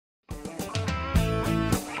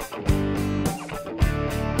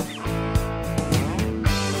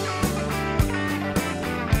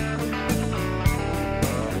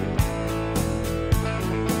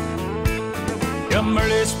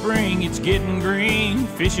this spring, it's getting green.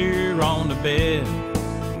 Fish are on the bed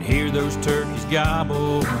and hear those turkeys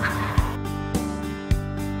gobble.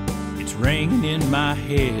 It's ringing in my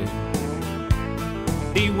head.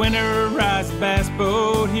 The winterized bass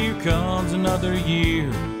boat, here comes another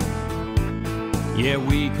year. Yeah,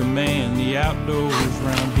 we command the outdoors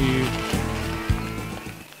round here.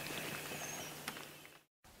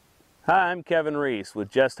 Hi, I'm Kevin Reese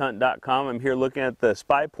with JustHunt.com. I'm here looking at the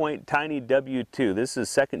Spypoint TINY-W2. This is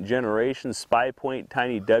second generation Spypoint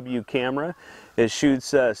TINY-W camera. It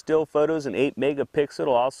shoots still photos in 8 megapixel.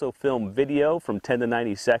 It'll also film video from 10 to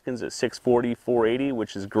 90 seconds at 640, 480,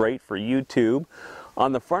 which is great for YouTube.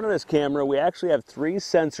 On the front of this camera, we actually have 3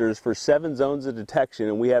 sensors for 7 zones of detection,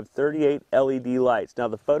 and we have 38 LED lights. Now,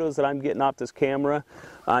 the photos that I'm getting off this camera,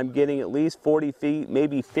 I'm getting at least 40 feet,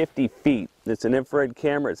 maybe 50 feet. It's an infrared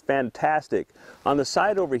camera. It's fantastic. On the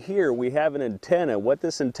side over here, we have an antenna. What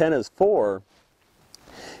this antenna is for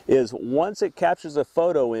is once it captures a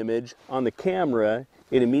photo image on the camera,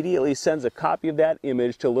 it immediately sends a copy of that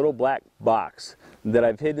image to a little black box that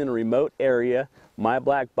I've hidden in a remote area. My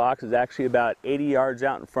black box is actually about 80 yards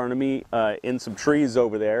out in front of me in some trees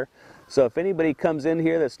over there. So if anybody comes in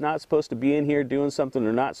here that's not supposed to be in here doing something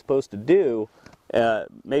they're not supposed to do,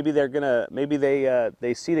 maybe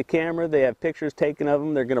they see the camera, they have pictures taken of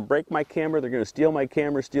them, they're gonna break my camera, they're gonna steal my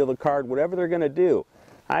camera, steal the card, whatever they're gonna do.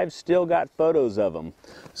 I've still got photos of them.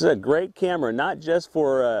 This is a great camera, not just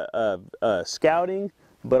for scouting,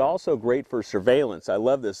 but also great for surveillance. I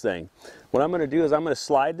love this thing. What I'm going to do is I'm going to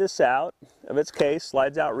slide this out of its case.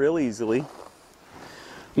 Slides out real easily. I'm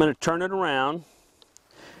going to turn it around,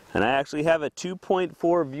 and I actually have a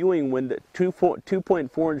 2.4 viewing window,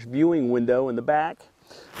 2.4 inch viewing window in the back.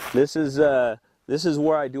 This is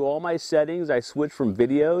where I do all my settings. I switch from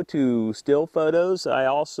video to still photos. I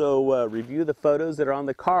also review the photos that are on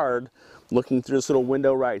the card looking through this little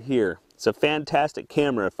window right here. It's a fantastic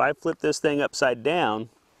camera. If I flip this thing upside down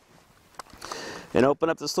and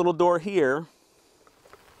open up this little door here,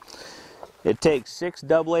 it takes 6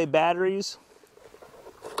 AA batteries.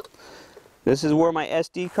 This is where my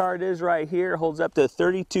SD card is right here. It holds up to a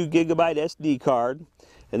 32 gigabyte SD card.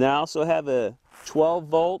 And then I also have a 12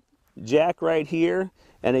 volt jack right here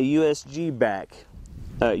and a USB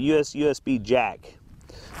jack.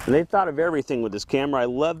 And they thought of everything with this camera. I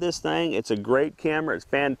love this thing. It's a great camera. It's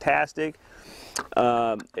fantastic.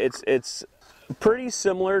 It's pretty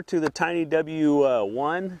similar to the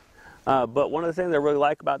TINY-W1, but one of the things I really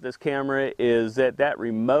like about this camera is that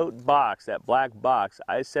remote box, that black box,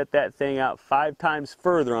 I set that thing out 5 times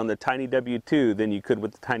further on the TINY-W2 than you could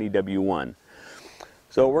with the TINY-W1.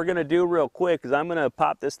 So what we're going to do real quick is I'm going to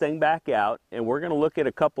pop this thing back out, and we're going to look at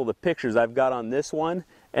a couple of the pictures I've got on this one,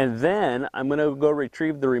 and then I'm going to go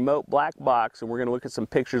retrieve the remote black box, and we're going to look at some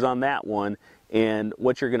pictures on that one. And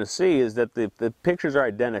what you're going to see is that the pictures are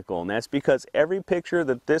identical, and that's because every picture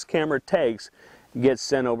that this camera takes gets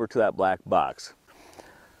sent over to that black box.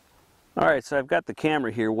 Alright, so I've got the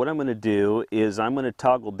camera here. What I'm going to do is I'm going to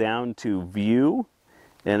toggle down to view,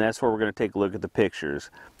 and that's where we're going to take a look at the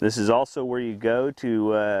pictures. This is also where you go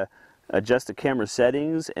to adjust the camera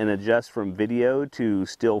settings and adjust from video to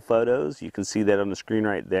still photos. You can see that on the screen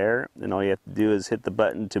right there, and all you have to do is hit the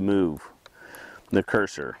button to move the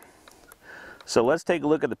cursor. So let's take a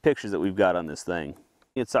look at the pictures that we've got on this thing.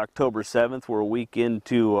 It's October 7th. We're a week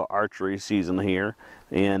into archery season here,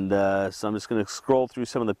 and so I'm just going to scroll through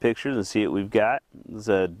some of the pictures and see what we've got. There's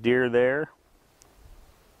a deer there.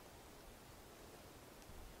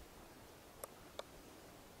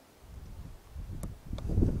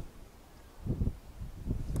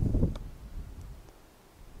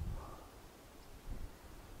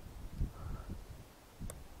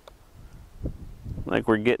 Like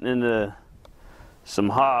we're getting into some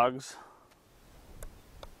hogs.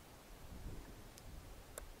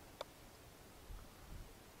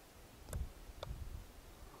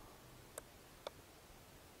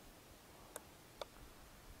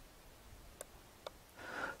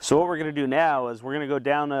 So what we're going to do now is we're going to go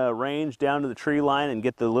down a range, down to the tree line, and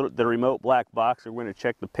get the remote black box, and we're going to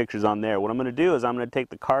check the pictures on there. What I'm going to do is I'm going to take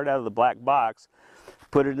the card out of the black box,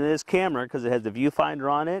 put it in this camera because it has the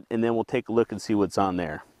viewfinder on it, and then we'll take a look and see what's on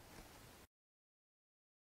there.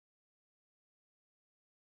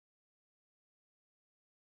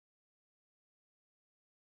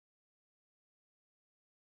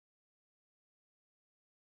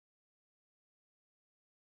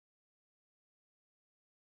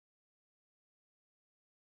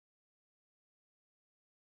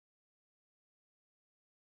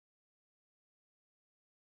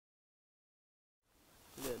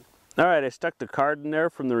 All right, I stuck the card in there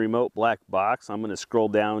from the remote black box. I'm going to scroll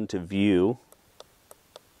down to view.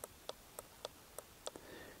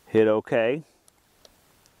 Hit OK.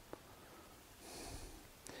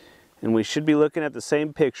 And we should be looking at the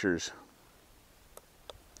same pictures.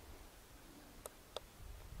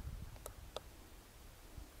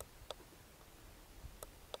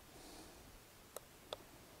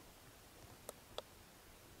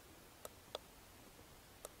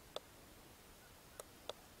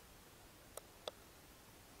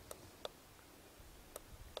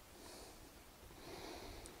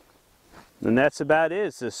 And that's about it.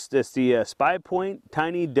 It's the Spypoint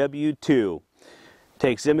TINY-W2.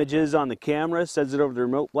 Takes images on the camera, sends it over the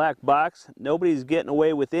remote black box. Nobody's getting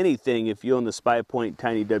away with anything if you own the Spypoint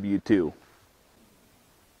TINY-W2.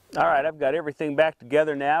 Alright, I've got everything back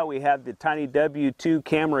together now. We have the TINY-W2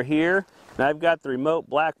 camera here, and I've got the remote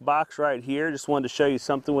black box right here. Just wanted to show you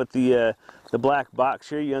something with the black box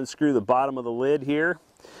here. You unscrew the bottom of the lid here.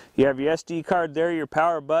 You have your SD card there, your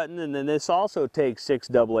power button, and then this also takes 6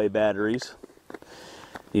 AA batteries.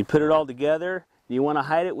 You put it all together. You want to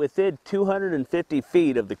hide it within 250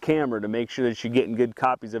 feet of the camera to make sure that you're getting good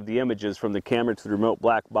copies of the images from the camera to the remote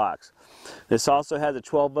black box. This also has a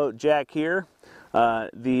 12-volt jack here.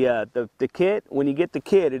 The kit, when you get the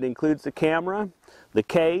kit, it includes the camera, the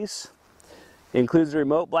case, includes the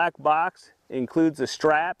remote black box, includes the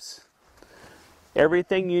straps,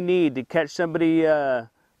 everything you need to catch somebody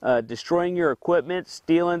destroying your equipment,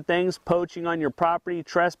 stealing things, poaching on your property,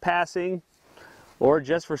 trespassing, or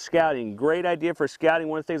just for scouting. Great idea for scouting.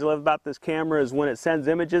 One of the things I love about this camera is when it sends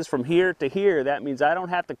images from here to here, that means I don't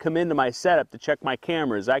have to come into my setup to check my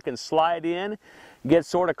cameras. I can slide in, get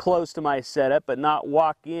sort of close to my setup, but not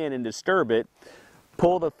walk in and disturb it,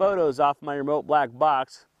 pull the photos off my remote black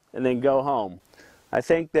box, and then go home. I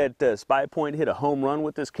think that Spypoint hit a home run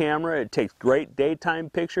with this camera. It takes great daytime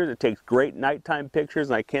pictures, it takes great nighttime pictures,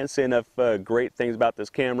 and I can't say enough great things about this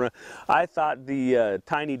camera. I thought the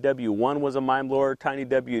TINY-W1 was a mind blower.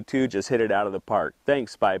 TINY-W2 just hit it out of the park.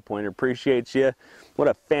 Thanks, Spypoint. Appreciate you. What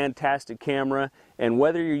a fantastic camera. And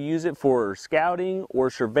whether you use it for scouting or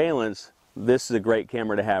surveillance, this is a great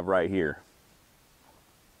camera to have right here.